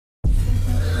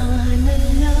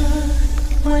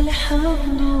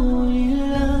الحمد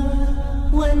لله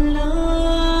ولا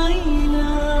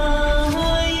إله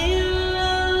إلا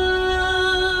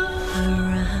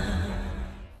الله.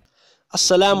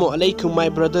 Assalamu alaikum, my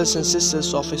brothers and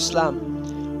sisters of Islam.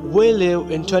 We live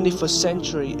in 21st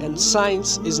century and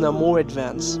science is now more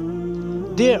advanced.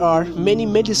 There are many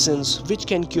medicines which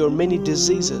can cure many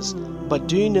diseases, but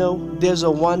do you know there's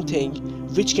a one thing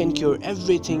which can cure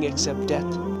everything except death?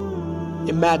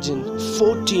 Imagine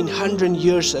 1400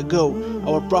 years ago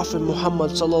our Prophet Muhammad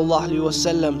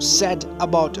ﷺ said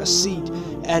about a seed,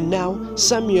 and now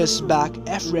some years back,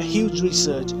 after a huge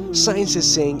research, science is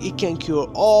saying it can cure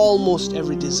almost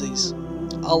every disease.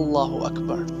 Allahu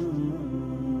Akbar.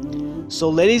 So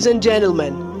ladies and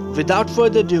gentlemen, without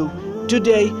further ado,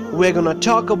 today we're gonna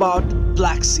talk about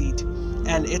black seed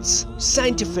and its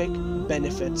scientific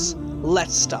benefits.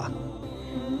 Let's start.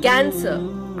 Cancer.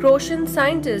 Croatian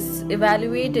scientists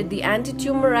evaluated the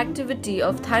anti-tumor activity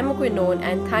of thymoquinone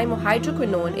and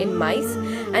thymohydroquinone in mice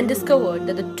and discovered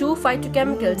that the two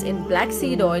phytochemicals in black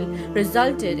seed oil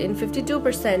resulted in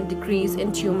 52% decrease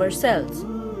in tumor cells.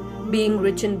 Being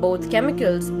rich in both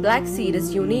chemicals, black seed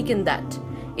is unique in that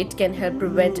it can help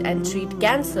prevent and treat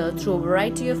cancer through a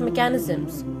variety of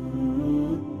mechanisms.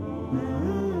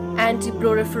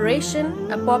 Anti-proliferation,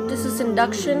 apoptosis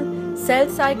induction, cell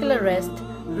cycle arrest,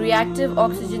 reactive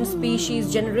oxygen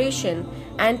species generation,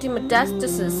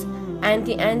 anti-metastasis,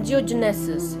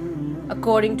 anti-angiogenesis.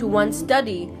 According to one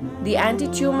study, the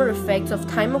anti-tumor effects of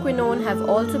thymoquinone have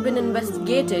also been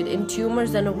investigated in tumor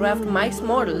xenograft mice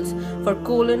models for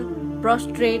colon,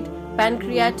 prostate,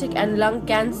 pancreatic and lung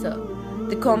cancer.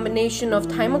 The combination of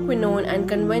thymoquinone and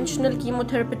conventional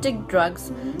chemotherapeutic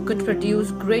drugs could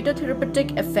produce greater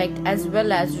therapeutic effect as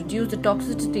well as reduce the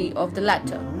toxicity of the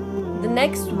latter. The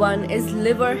next one is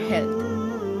liver health.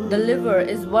 The liver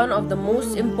is one of the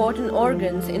most important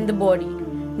organs in the body.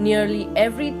 Nearly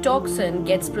every toxin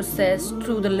gets processed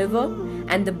through the liver,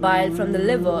 and the bile from the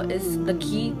liver is the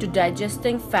key to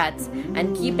digesting fats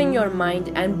and keeping your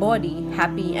mind and body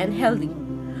happy and healthy.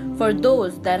 For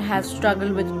those that have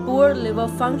struggled with poor liver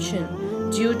function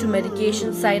due to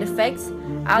medication side effects,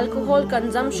 alcohol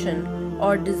consumption,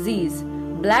 or disease,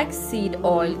 black seed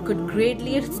oil could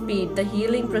greatly speed the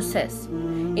healing process.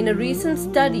 In a recent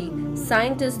study,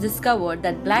 scientists discovered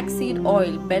that black seed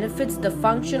oil benefits the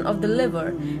function of the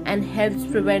liver and helps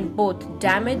prevent both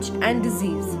damage and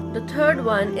disease. The third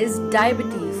one is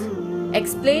diabetes.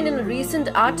 Explained in a recent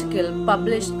article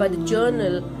published by the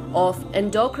Journal of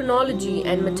Endocrinology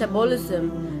and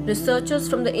Metabolism, researchers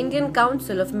from the Indian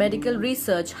Council of Medical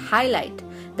Research highlight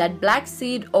that black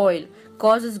seed oil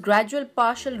causes gradual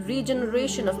partial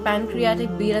regeneration of pancreatic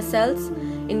beta cells,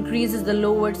 increases the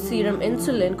lowered serum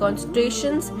insulin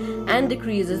concentrations, and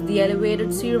decreases the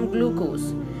elevated serum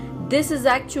glucose. This is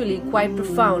actually quite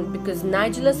profound because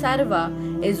Nigella sativa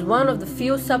is one of the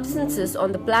few substances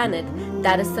on the planet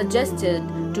that is suggested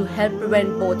to help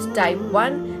prevent both type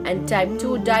 1 and type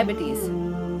 2 diabetes.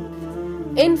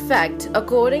 In fact,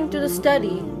 according to the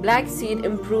study, black seed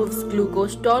improves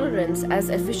glucose tolerance as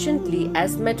efficiently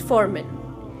as metformin.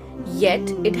 Yet,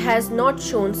 it has not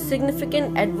shown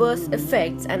significant adverse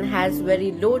effects and has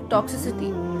very low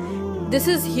toxicity. This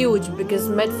is huge because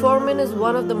metformin is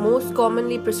one of the most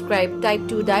commonly prescribed type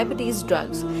 2 diabetes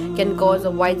drugs, can cause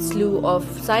a wide slew of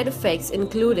side effects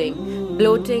including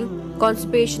bloating,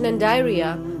 constipation and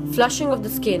diarrhea, flushing of the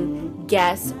skin,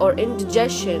 gas or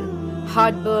indigestion,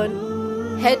 heartburn,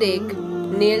 headache,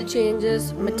 nail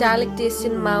changes, metallic taste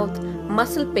in mouth,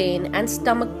 muscle pain and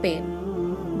stomach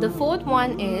pain. The fourth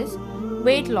one is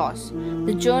weight loss.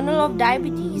 The Journal of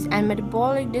Diabetes and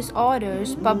Metabolic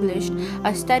Disorders published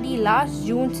a study last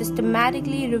June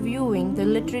systematically reviewing the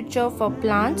literature for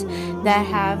plants that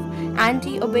have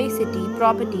anti-obesity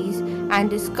properties and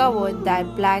discovered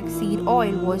that black seed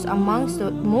oil was amongst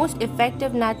the most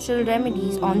effective natural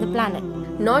remedies on the planet.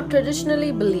 Not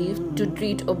traditionally believed to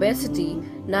treat obesity,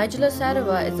 Nigella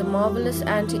sativa is a marvelous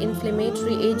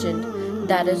anti-inflammatory agent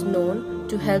that is known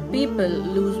to help people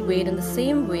lose weight in the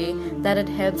same way that it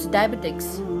helps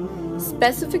diabetics.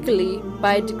 Specifically,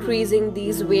 by decreasing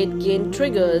these weight gain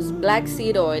triggers, black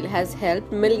seed oil has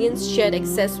helped millions shed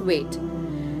excess weight.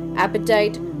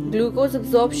 Appetite, glucose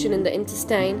absorption in the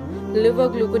intestine, liver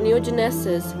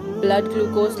gluconeogenesis, blood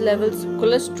glucose levels,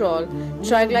 cholesterol,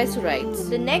 triglycerides.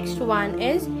 The next one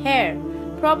is hair.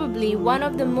 Probably one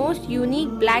of the most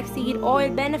unique black seed oil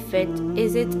benefits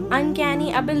is its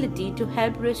uncanny ability to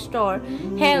help restore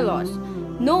hair loss.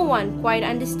 No one quite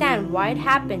understands why it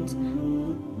happens,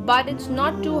 but it's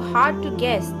not too hard to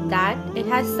guess that it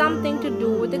has something to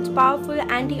do with its powerful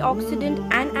antioxidant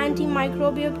and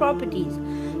antimicrobial properties.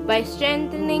 by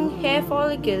strengthening hair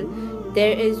follicle,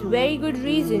 there is very good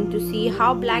reason to see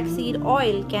how black seed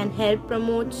oil can help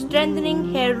promote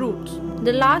strengthening hair roots.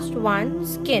 The last one,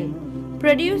 skin.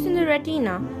 Produced in the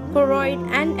retina, choroid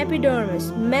and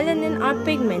epidermis, melanin are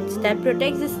pigments that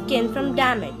protect the skin from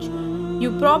damage.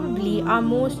 You probably are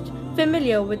most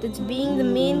familiar with its being the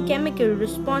main chemical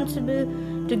responsible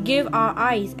to give our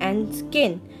eyes and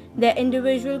skin their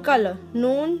individual color,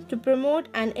 known to promote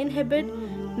and inhibit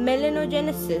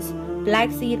melanogenesis.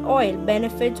 Black seed oil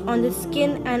benefits on the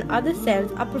skin and other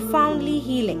cells are profoundly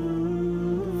healing.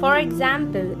 For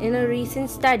example, in a recent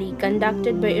study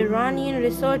conducted by Iranian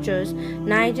researchers,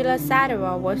 Nigella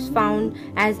sativa was found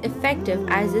as effective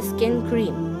as a skin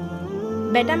cream.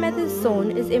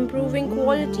 Betamethasone is improving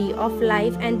quality of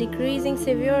life and decreasing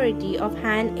severity of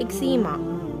hand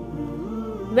eczema.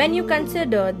 When you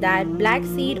consider that black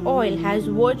seed oil has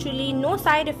virtually no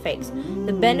side effects,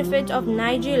 the benefits of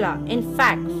Nigella in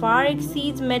fact far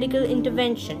exceeds medical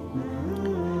intervention.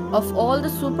 Of all the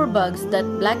superbugs that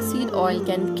black seed oil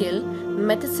can kill,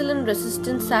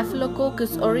 methicillin-resistant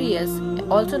Staphylococcus aureus,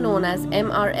 also known as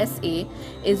MRSA,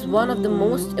 is one of the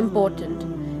most important.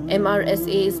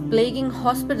 MRSA is plaguing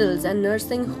hospitals and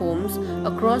nursing homes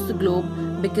across the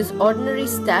globe because ordinary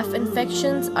staph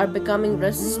infections are becoming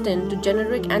resistant to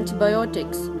generic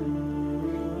antibiotics.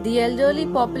 The elderly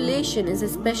population is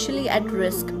especially at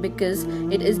risk because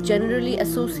it is generally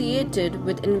associated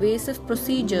with invasive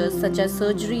procedures such as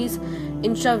surgeries,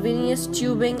 intravenous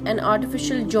tubing, and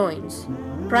artificial joints.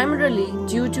 Primarily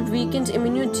due to weakened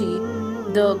immunity,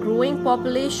 the growing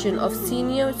population of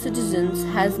senior citizens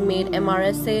has made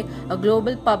MRSA a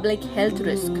global public health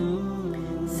risk.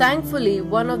 Thankfully,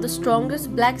 one of the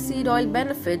strongest black seed oil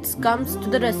benefits comes to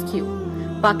the rescue.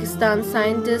 Pakistan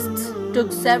scientists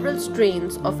took several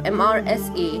strains of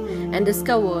MRSA and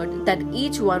discovered that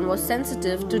each one was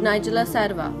sensitive to Nigella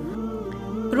sativa,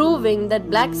 proving that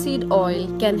black seed oil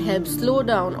can help slow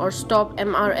down or stop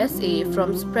MRSA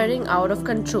from spreading out of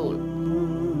control.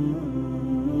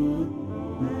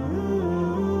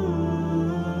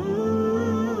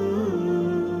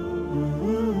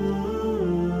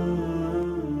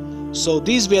 So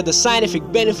these were the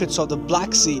scientific benefits of the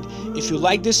black seed. If you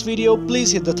like this video,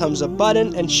 please hit the thumbs up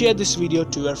button and share this video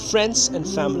to your friends and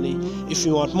family. If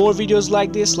you want more videos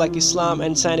like this, like Islam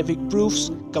and scientific proofs,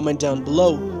 comment down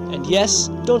below. And yes,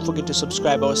 don't forget to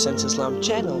subscribe our Sense Islam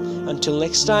channel. Until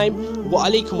next time, wa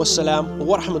alaikum assalam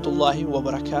wa rahmatullahi wa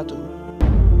barakatuh.